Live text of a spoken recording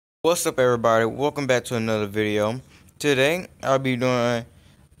What's up, everybody? Welcome back to another video. Today I'll be doing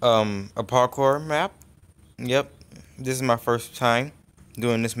a parkour map. Yep, this is my first time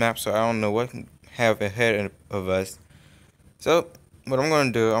doing this map, so I don't know what can have ahead of us. So what I'm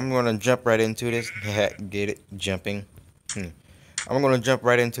gonna do, I'm gonna jump right into this. Get it? Jumping. I'm gonna jump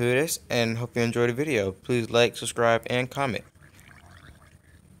right into this and hope you enjoy the video. Please like, subscribe, and comment.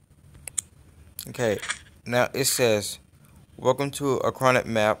 Okay, now it says, "Welcome to a chronic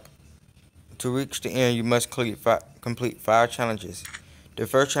map. To reach the end, you must complete 5 challenges. The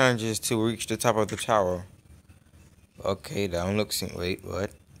first challenge is to reach the top of the tower." Okay, that one looks... Wait,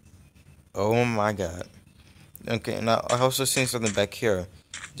 what? Oh my god. Okay, now I also seen something back here.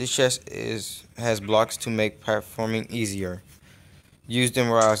 This chest has blocks to make platforming easier. Use them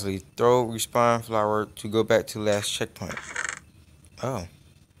wisely. Throw respawn flower to go back to last checkpoint. Oh.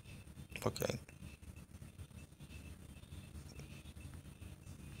 Okay.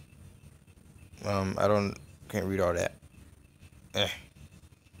 Can't read all that. Eh.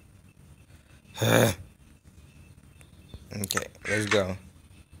 Okay, let's go.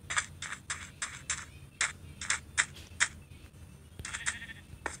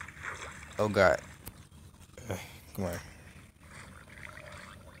 Oh god. Come on.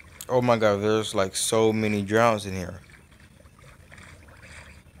 Oh my god, there's like so many drowns in here.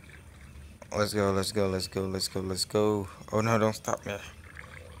 Let's go, let's go, let's go, let's go, let's go. Oh no, don't stop me.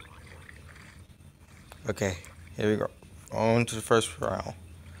 Okay, here we go. On to the first round.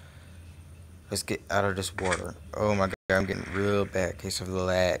 Let's get out of this water. Oh my god, I'm getting real bad case of the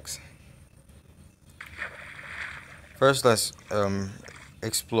lags. First, let's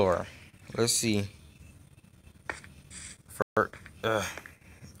explore. Let's see.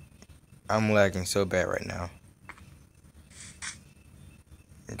 I'm lagging so bad right now.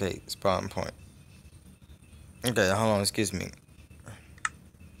 Okay, spawn point. Okay, hold on, excuse me.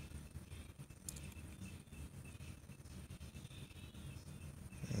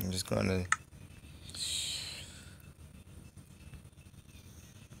 I'm just gonna...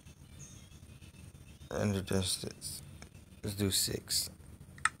 render distance. Let's do 6.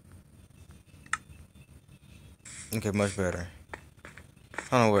 Okay, much better.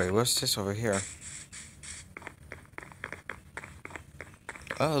 Oh wait, what's this over here?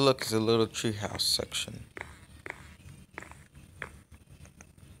 Oh look, it's a little treehouse section.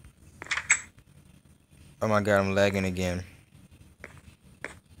 Oh my god, I'm lagging again.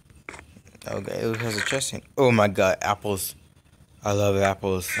 Okay, it has a chest in. Oh my god, apples. I love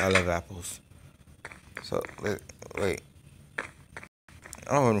apples. I love apples. So, wait.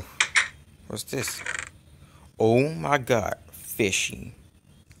 Oh, what's this? Oh my god, fishy.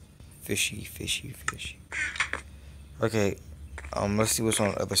 Fishy, fishy, fishy. Okay, let's see what's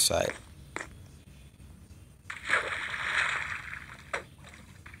on the other side.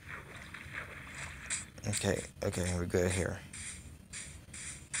 Okay, we're good here.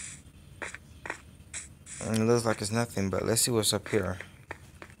 And it looks like it's nothing, but let's see what's up here.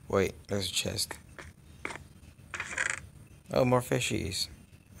 Wait, there's a chest. Oh, more fishies.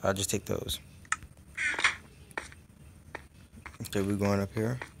 I'll just take those. Okay, we're going up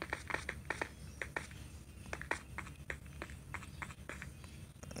here.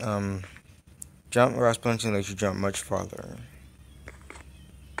 Jump or splunching lets you jump much farther.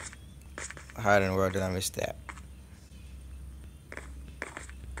 How in the world did I miss that?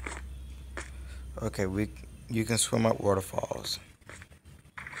 Okay, you can swim up waterfalls.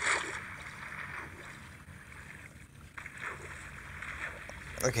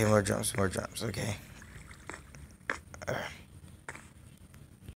 Okay, more jumps, okay.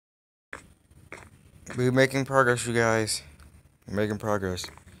 We're making progress, you guys. We're making progress.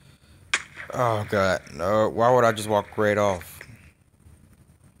 Oh god, no, why would I just walk right off?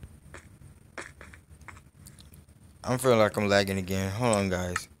 I'm feeling like I'm lagging again. Hold on,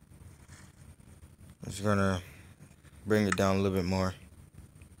 guys. I'm just gonna bring it down a little bit more.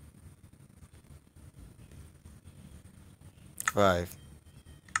 5.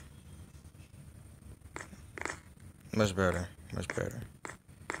 Much better, much better.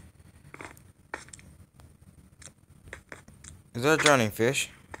 Is that a drowning fish?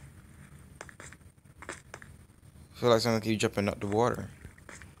 I feel like someone keeps jumping up the water.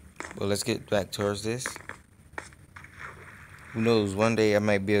 But let's get back towards this. Who knows, one day I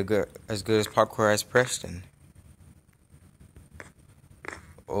might be as good as parkour as Preston.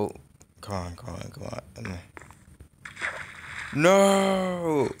 Oh, come on.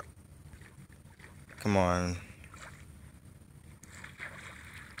 No! Come on.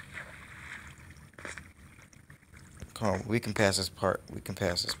 Come on, we can pass this part.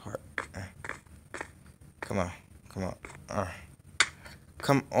 Come on.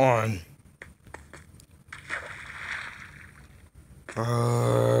 Come on. Come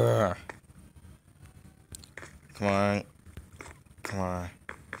on. Come on.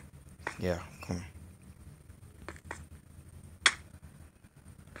 Yeah, come on.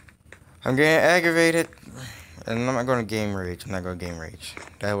 I'm getting aggravated. And I'm not gonna game rage. I'm not gonna game rage.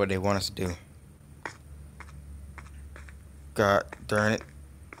 That's what they want us to do. God darn it.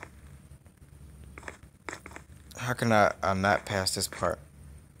 How can I not pass this part?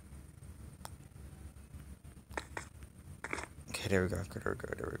 Okay, there we go.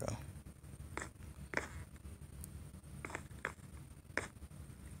 There we go.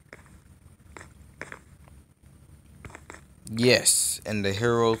 Yes, and the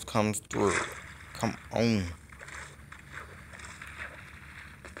heroes comes through. Come on.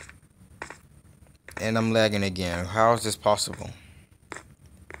 And I'm lagging again. How is this possible?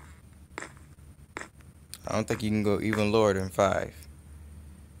 I don't think you can go even lower than 5.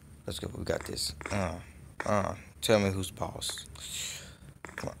 Let's go. We got this. Tell me who's boss.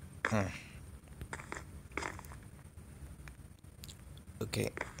 Come on. Okay.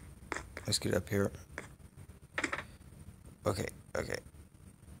 Let's get up here. Okay.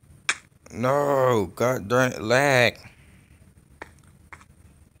 No, god darn it, lag.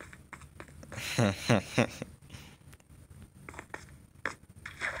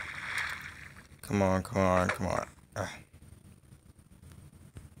 Come on.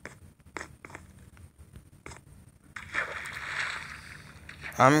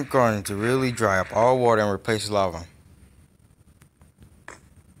 I'm going to really dry up all water and replace lava.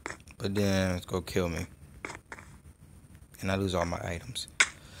 But then it's gonna kill me. And I lose all my items.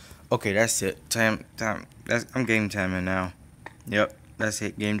 Okay, that's it. Time. I'm game timing now. Yep, that's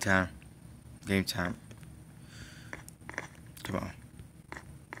it. Game time. Come on.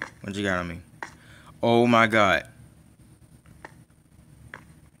 What you got on me? Oh my god.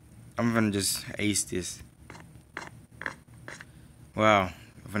 I'm gonna just ace this. Wow.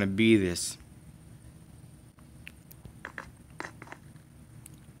 I'm gonna be this.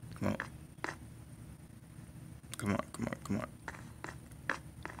 Come on.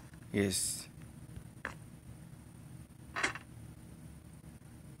 Yes.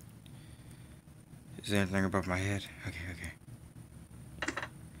 Is there anything above my head? Okay.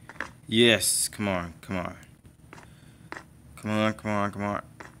 Yes. Come on.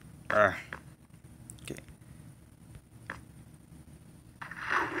 Okay.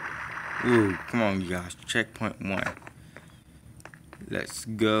 Ooh, come on, you guys. Checkpoint 1. Let's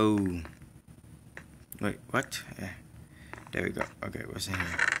go. Wait, what? Yeah. There we go. Okay, what's in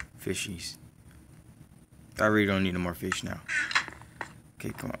here? Fishies. I really don't need no more fish now. Okay,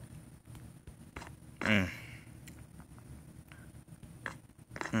 come on.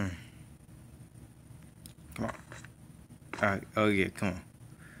 Come on. Alright, oh yeah, come on.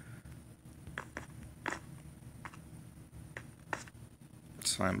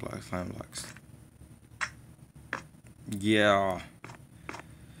 Slime blocks. Yeah.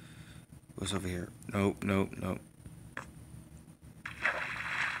 What's over here? Nope.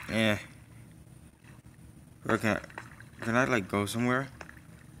 Eh. Where can I like go somewhere?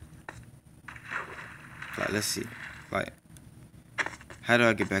 Like, let's see. Like, how do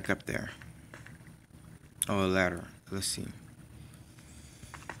I get back up there? Oh, a ladder. Let's see.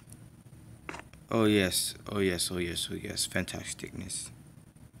 Oh yes. Fantasticness.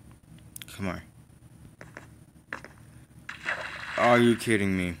 Come on. Are you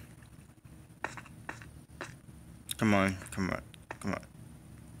kidding me? Come on.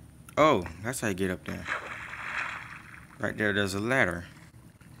 Oh, that's how you get up there. Right there's a ladder.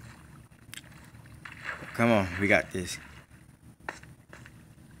 Come on, we got this.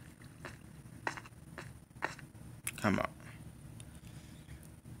 Come on.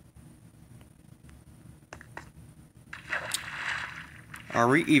 Are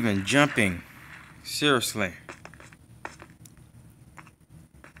we even jumping? Seriously.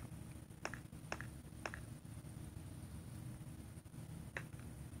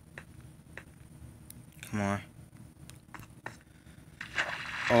 Come on.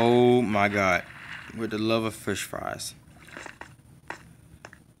 Oh my god. With the love of fish fries.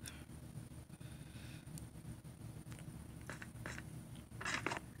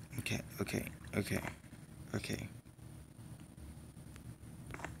 Okay.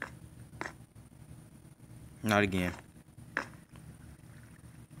 Not again.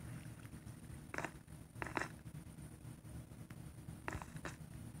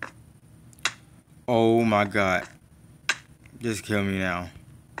 Oh my god. Just kill me now.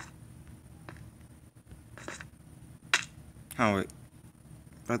 Oh wait.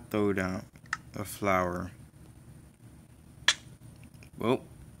 If I throw down a flower. Well,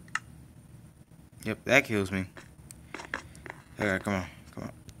 yep, that kills me. Alright, come on, come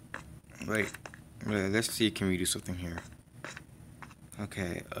on. Wait, let's see, can we do something here?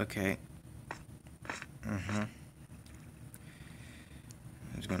 Okay, okay. I'm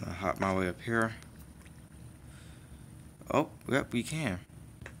just gonna hop my way up here. Oh, yep, we can.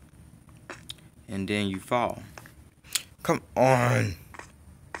 And then you fall. Come on.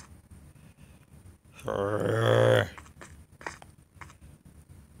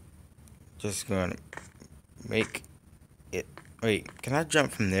 Just gonna make it. Wait, can I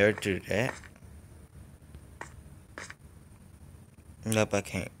jump from there to that? Nope, I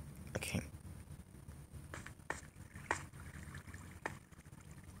can't. I can't.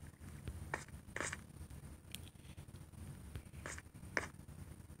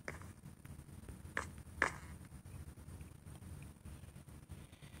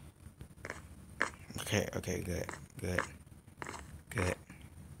 Okay, okay, good, good, good.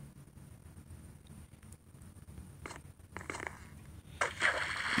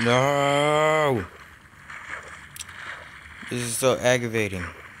 No! This is so aggravating.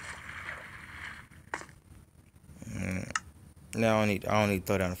 No, I don't need to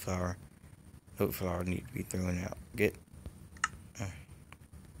throw down the flower. No flower need to be thrown out. Get.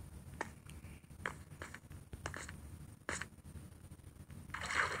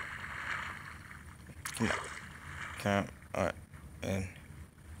 Come on. Come on. Alright. And.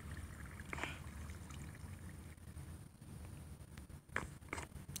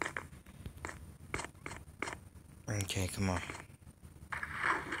 Okay, come on.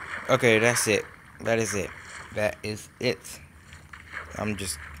 Okay, that's it. That is it. That is it. I'm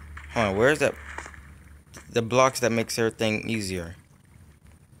just. Hold on, where's that? The blocks that makes everything easier.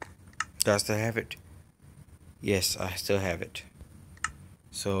 Do I still have it? Yes, I still have it.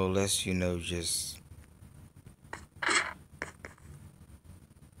 So let's, just. If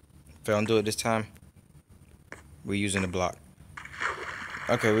I don't do it this time, we're using the block.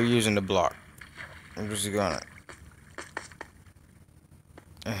 Okay, we're using the block. I'm just gonna.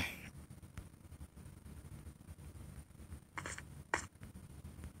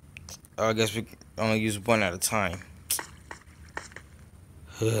 I guess we only use one at a time.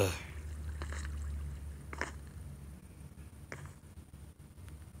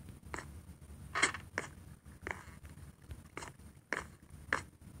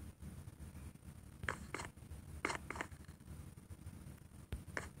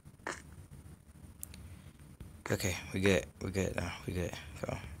 Okay, we good. We're good now. We good.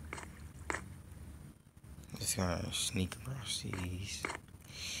 Go. Just gonna sneak across these.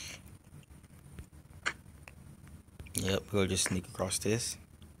 Yep, we'll just sneak across this.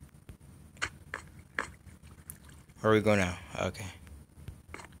 Where we go now? Okay.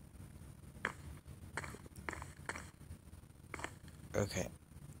 Okay.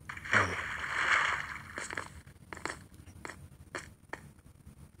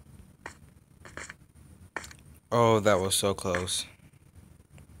 Oh, that was so close.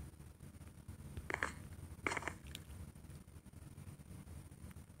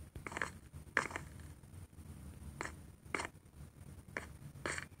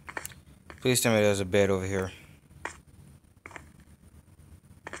 Please tell me there's a bed over here.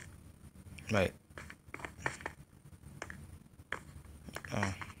 Right.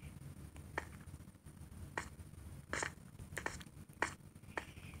 Oh.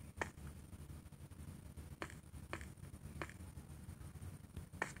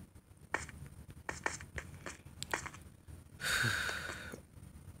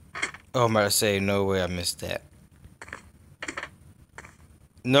 Oh, I'm about to say, no way I missed that.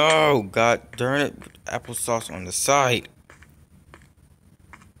 No, god darn it, applesauce on the side.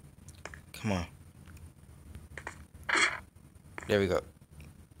 Come on. There we go.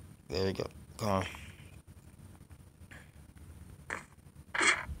 There we go. Come on.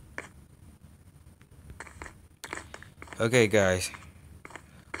 Okay, guys.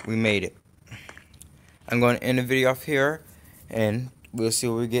 We made it. I'm going to end the video off here, and we'll see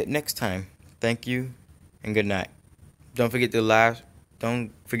what we get next time. Thank you, and good night. Don't forget to like,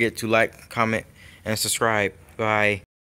 comment, and subscribe. Bye.